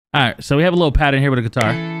All right, so we have a little pattern here with a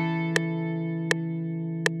guitar.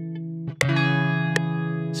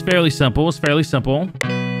 It's fairly simple. It's fairly simple.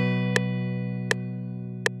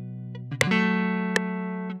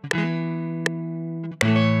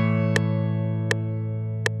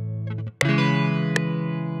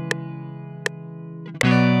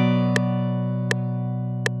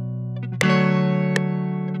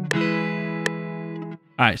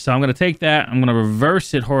 All right, so I'm going to take that. I'm going to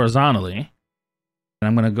reverse it horizontally. And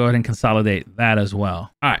I'm going to go ahead and consolidate that as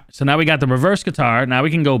well. All right, so now we got the reverse guitar. Now we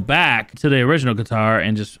can go back to the original guitar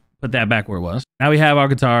and just put that back where it was. Now we have our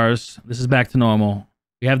guitars. This is back to normal.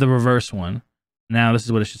 We have the reverse one. Now this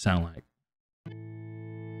is what it should sound like.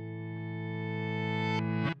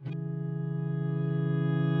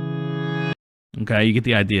 Okay, you get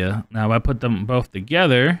the idea. Now if I put them both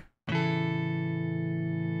together,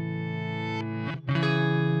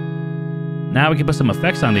 now we can put some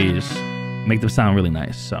effects on these, make them sound really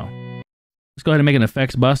nice. So let's go ahead and make an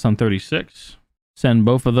effects bus on 36. Send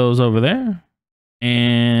both of those over there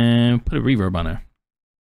and put a reverb on there.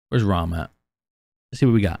 Where's Raum at? Let's see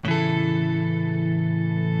what we got.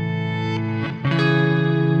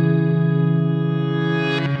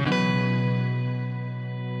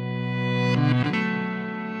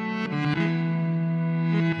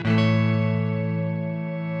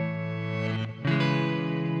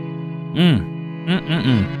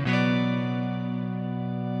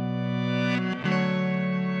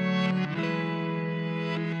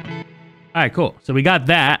 All right, cool. So we got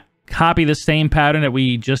that. Copy the same pattern that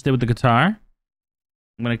we just did with the guitar.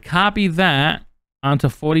 I'm going to copy that onto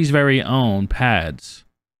 40's very own pads.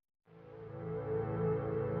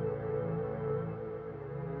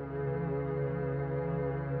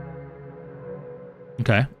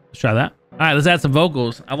 Okay, let's try that. All right, let's add some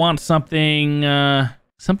vocals. I want something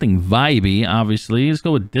something vibey, obviously. Let's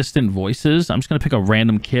go with distant voices. I'm just going to pick a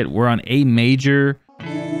random kit. We're on A major.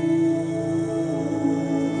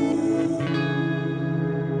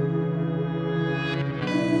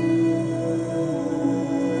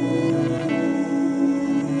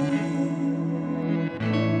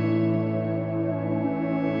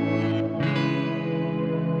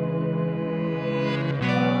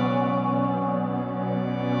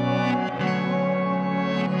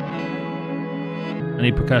 I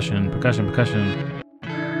need percussion.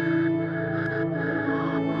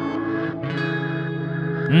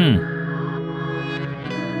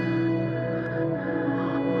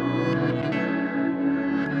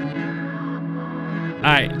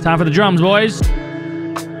 Alright, time for the drums, boys.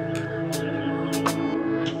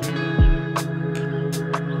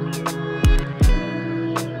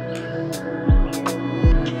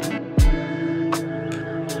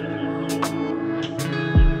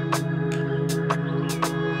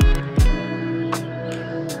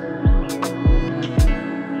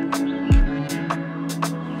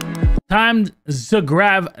 Time to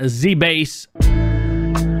grab the bass. All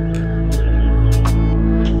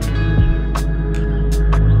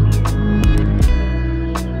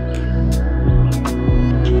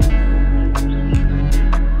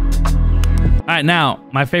right, now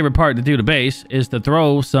my favorite part to do the bass is to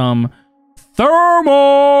throw some thermal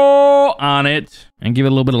on it and give it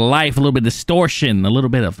a little bit of life, a little bit of distortion, a little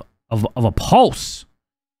bit of a pulse.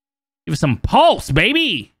 Give it some pulse,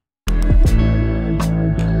 baby.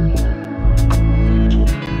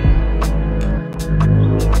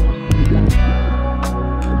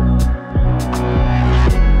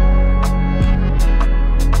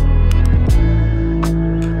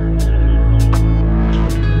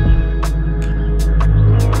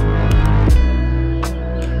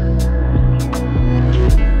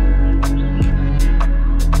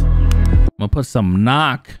 I'm gonna put some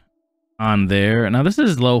knock on there. Now this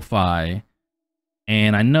is lo-fi,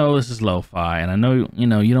 and I know this is lo-fi, and I know, you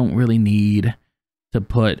know, you don't really need to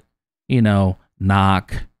put, you know,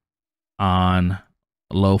 knock on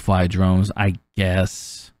lo-fi drums, I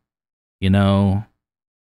guess, you know,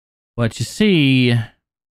 but you see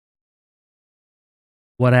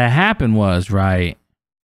what had happened was, right,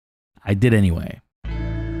 I did anyway.